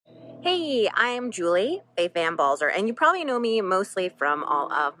Hey, I'm Julie, fei-fan Balzer, and you probably know me mostly from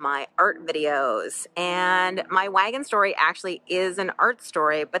all of my art videos. And my wagon story actually is an art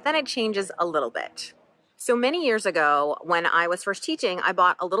story, but then it changes a little bit. So many years ago, when I was first teaching, I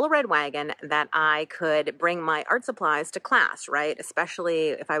bought a little red wagon that I could bring my art supplies to class, right? Especially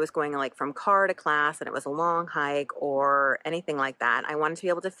if I was going like from car to class and it was a long hike or anything like that. I wanted to be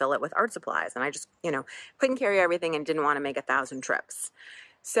able to fill it with art supplies, and I just, couldn't carry everything and didn't want to make 1,000 trips.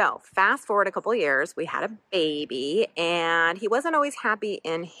 So fast forward a couple years, we had a baby and he wasn't always happy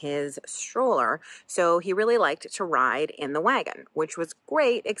in his stroller. So he really liked to ride in the wagon, which was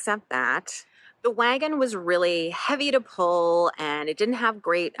great, except that the wagon was really heavy to pull and it didn't have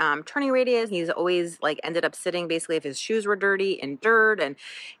great turning radius. He's always ended up sitting basically if his shoes were dirty in dirt, and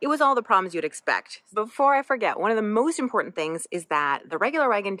it was all the problems you'd expect. Before I forget, one of the most important things is that the regular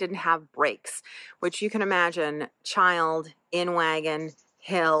wagon didn't have brakes, which you can imagine, child in wagon,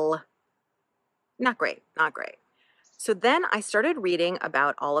 hill, not great, not great. So then I started reading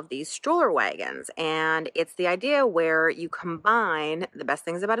about all of these stroller wagons, and it's the idea where you combine the best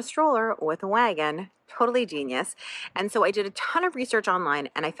things about a stroller with a wagon. Totally genius. And so I did a ton of research online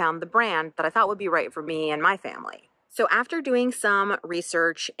and I found the brand that I thought would be right for me and my family. So after doing some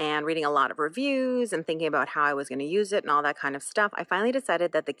research and reading a lot of reviews and thinking about how I was going to use it and all that kind of stuff, I finally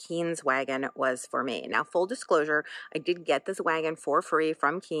decided that the Keenz wagon was for me. Now, full disclosure, I did get this wagon for free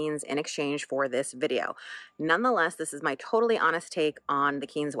from Keenz in exchange for this video. Nonetheless, this is my totally honest take on the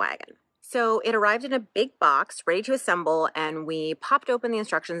Keenz wagon. So it arrived in a big box, ready to assemble, and we popped open the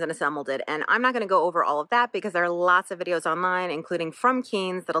instructions and assembled it. And I'm not going to go over all of that because there are lots of videos online, including from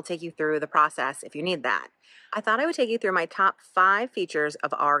Keenz, that'll take you through the process if you need that. I thought I would take you through my top 5 features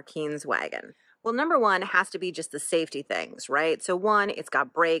of our Keenz wagon. Well, number 1 has to be just the safety things, right? So 1, it's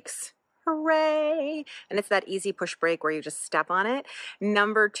got brakes. Hooray! And it's that easy push brake where you just step on it.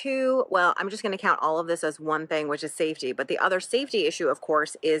 Number 2, well, I'm just going to count all of this as one thing, which is safety. But the other safety issue, of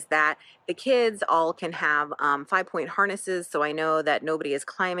course, is that the kids all can have 5-point harnesses. So I know that nobody is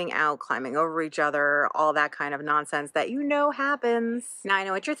climbing out, climbing over each other, all that kind of nonsense that happens. Now I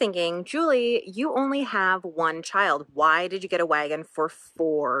know what you're thinking. Julie, you only have 1 child. Why did you get a wagon for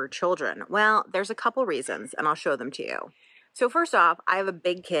 4 children? Well, there's a couple reasons, and I'll show them to you. So first off, I have a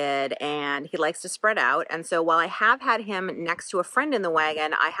big kid and he likes to spread out. And so while I have had him next to a friend in the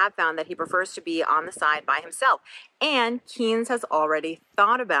wagon, I have found that he prefers to be on the side by himself. And Keenz has already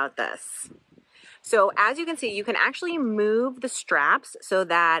thought about this. So as you can see, you can actually move the straps so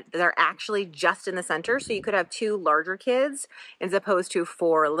that they're actually just in the center. So you could have 2 larger kids as opposed to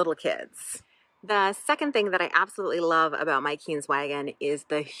 4 little kids. The second thing that I absolutely love about my Keenz wagon is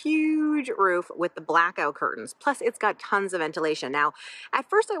the huge roof with the blackout curtains. Plus, it's got tons of ventilation. Now, at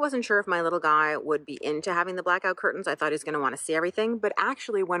first I wasn't sure if my little guy would be into having the blackout curtains. I thought he was going to want to see everything. But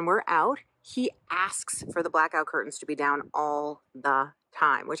actually, when we're out, he asks for the blackout curtains to be down all the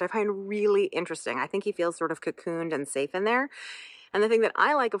time, which I find really interesting. I think he feels sort of cocooned and safe in there. And the thing that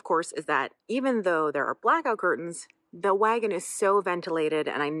I like, of course, is that even though there are blackout curtains, the wagon is so ventilated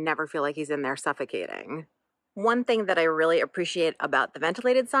and I never feel like he's in there suffocating. One thing that I really appreciate about the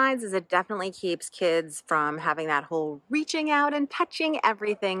ventilated sides is it definitely keeps kids from having that whole reaching out and touching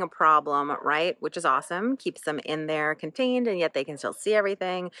everything problem, right? Which is awesome. Keeps them in there contained and yet they can still see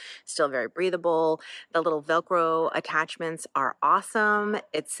everything, still very breathable. The little Velcro attachments are awesome.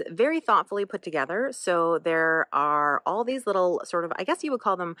 It's very thoughtfully put together. So there are all these little sort of, I guess you would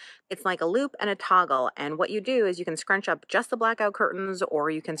call them, it's like a loop and a toggle. And what you do is you can scrunch up just the blackout curtains, or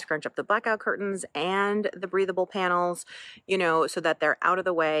you can scrunch up the blackout curtains and the breathable panels, so that they're out of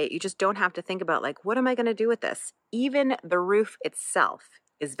the way. You just don't have to think about what am I going to do with this? Even the roof itself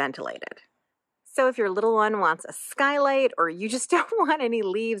is ventilated. So if your little one wants a skylight, or you just don't want any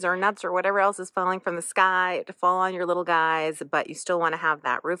leaves or nuts or whatever else is falling from the sky to fall on your little guys, but you still want to have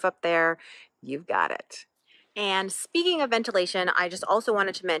that roof up there, you've got it. And speaking of ventilation, I just also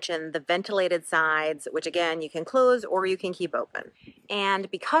wanted to mention the ventilated sides, which again, you can close or you can keep open. And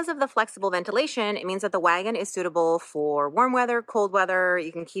because of the flexible ventilation, it means that the wagon is suitable for warm weather, cold weather.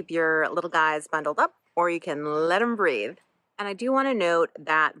 You can keep your little guys bundled up or you can let them breathe. And I do want to note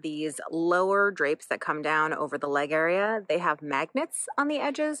that these lower drapes that come down over the leg area, they have magnets on the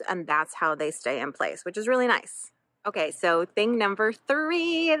edges and that's how they stay in place, which is really nice. Okay, so thing number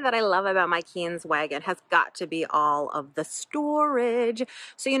 3 that I love about my Keenz wagon has got to be all of the storage.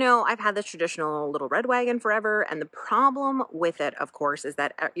 So, I've had this traditional little red wagon forever, and the problem with it, of course, is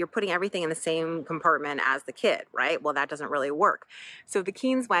that you're putting everything in the same compartment as the kid, right? Well, that doesn't really work. So the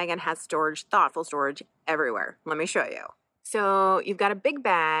Keenz wagon has storage, thoughtful storage everywhere. Let me show you. So you've got a big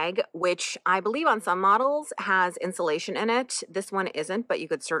bag, which I believe on some models has insulation in it. This one isn't, but you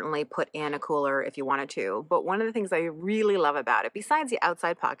could certainly put in a cooler if you wanted to. But one of the things I really love about it, besides the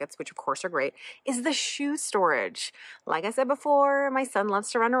outside pockets, which of course are great, is the shoe storage. Like I said before, my son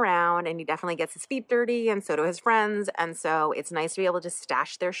loves to run around and he definitely gets his feet dirty, and so do his friends. And so it's nice to be able to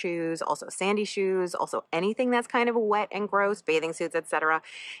stash their shoes, also sandy shoes, also anything that's kind of wet and gross, bathing suits, etc.,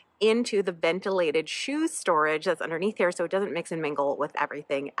 into the ventilated shoe storage that's underneath here so it doesn't mix and mingle with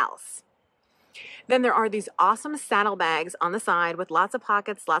everything else. Then there are these awesome saddle bags on the side with lots of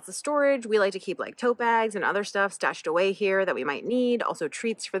pockets, lots of storage. We like to keep like tote bags and other stuff stashed away here that we might need, also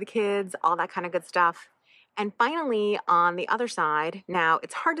treats for the kids, all that kind of good stuff. And finally, on the other side, now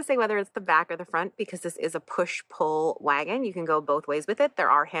it's hard to say whether it's the back or the front because this is a push-pull wagon. You can go both ways with it.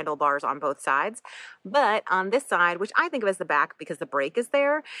 There are handlebars on both sides. But on this side, which I think of as the back because the brake is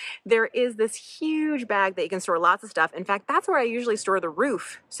there is this huge bag that you can store lots of stuff. In fact, that's where I usually store the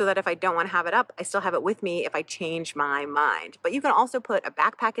roof so that if I don't want to have it up, I still have it with me if I change my mind. But you can also put a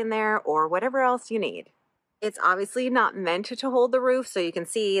backpack in there or whatever else you need. It's obviously not meant to hold the roof, so you can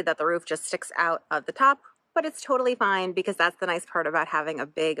see that the roof just sticks out of the top, but it's totally fine because that's the nice part about having a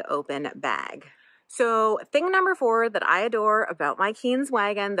big open bag. So thing number 4 that I adore about my Keenz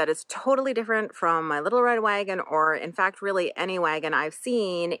wagon that is totally different from my little red wagon, or in fact really any wagon I've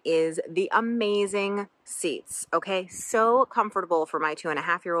seen, is the amazing seats. Okay, so comfortable for my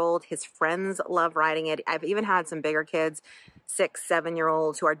 2.5-year-old. His friends love riding it. I've even had some bigger kids, 6,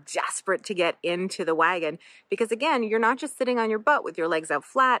 7-year-olds, who are desperate to get into the wagon because again, you're not just sitting on your butt with your legs out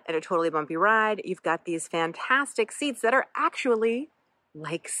flat and a totally bumpy ride. You've got these fantastic seats that are actually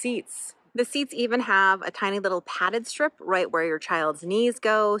like seats. The seats even have a tiny little padded strip right where your child's knees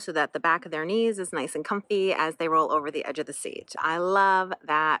go so that the back of their knees is nice and comfy as they roll over the edge of the seat. I love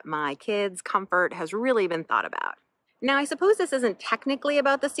that my kids' comfort has really been thought about. Now, I suppose this isn't technically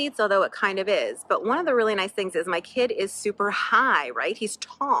about the seats, although it kind of is. But one of the really nice things is my kid is super high, right? He's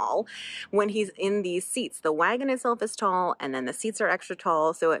tall when he's in these seats. The wagon itself is tall, and then the seats are extra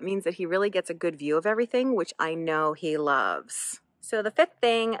tall. So it means that he really gets a good view of everything, which I know he loves. So the 5th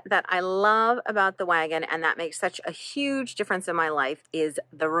thing that I love about the wagon, and that makes such a huge difference in my life, is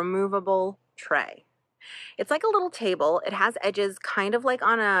the removable tray. It's like a little table. It has edges kind of like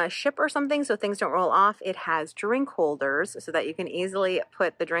on a ship or something so things don't roll off. It has drink holders so that you can easily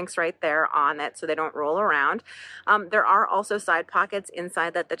put the drinks right there on it so they don't roll around. There are also side pockets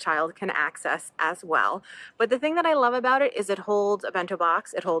inside that the child can access as well. But the thing that I love about it is it holds a bento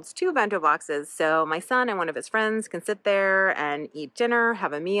box. It holds 2 bento boxes. So my son and one of his friends can sit there and eat dinner,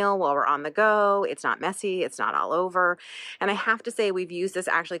 have a meal while we're on the go. It's not messy. It's not all over. And I have to say we've used this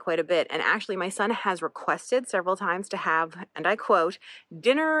actually quite a bit. And actually my son has requested several times to have, and I quote,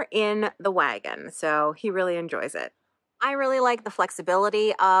 dinner in the wagon. So he really enjoys it. I really like the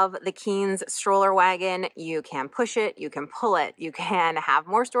flexibility of the Keenz stroller wagon. You can push it, you can pull it, you can have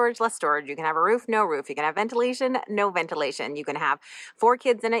more storage, less storage, you can have a roof, no roof, you can have ventilation, no ventilation, you can have 4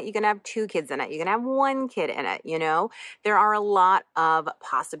 kids in it, you can have 2 kids in it, you can have 1 kid in it, you know? There are a lot of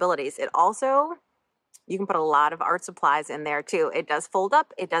possibilities. It also, you can put a lot of art supplies in there too. It does fold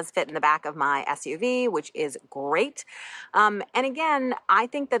up. It does fit in the back of my SUV, which is great. And again, I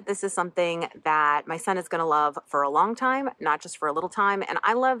think that this is something that my son is going to love for a long time, not just for a little time. And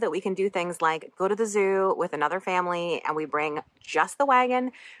I love that we can do things like go to the zoo with another family and we bring just the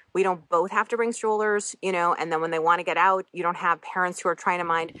wagon. We don't both have to bring strollers, you know, and then when they want to get out, you don't have parents who are trying to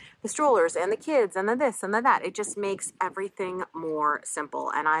mind the strollers and the kids and the this and the that. It just makes everything more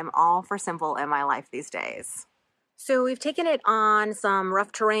simple, and I'm all for simple in my life these days. So we've taken it on some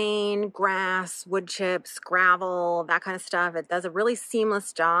rough terrain, grass, wood chips, gravel, that kind of stuff. It does a really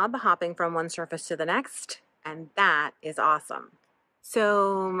seamless job hopping from one surface to the next, and that is awesome.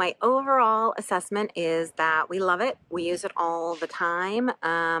 So my overall assessment is that we love it. We use it all the time.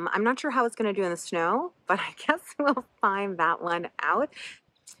 I'm not sure how it's going to do in the snow, but I guess we'll find that one out.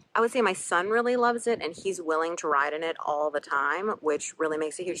 I would say my son really loves it and he's willing to ride in it all the time, which really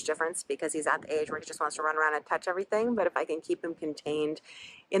makes a huge difference because he's at the age where he just wants to run around and touch everything. But if I can keep him contained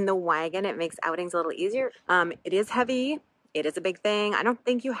in the wagon, it makes outings a little easier. It is heavy. It is a big thing. I don't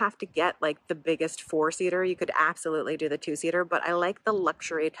think you have to get like the biggest 4-seater. You could absolutely do the 2-seater, but I like the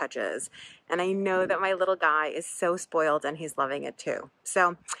luxury touches. And I know that my little guy is so spoiled and he's loving it too.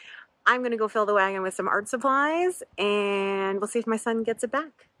 So I'm going to go fill the wagon with some art supplies and we'll see if my son gets it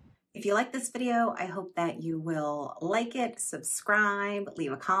back. If you like this video, I hope that you will like it, subscribe,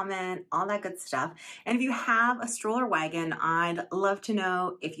 leave a comment, all that good stuff. And if you have a stroller wagon, I'd love to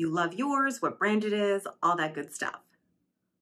know if you love yours, what brand it is, all that good stuff.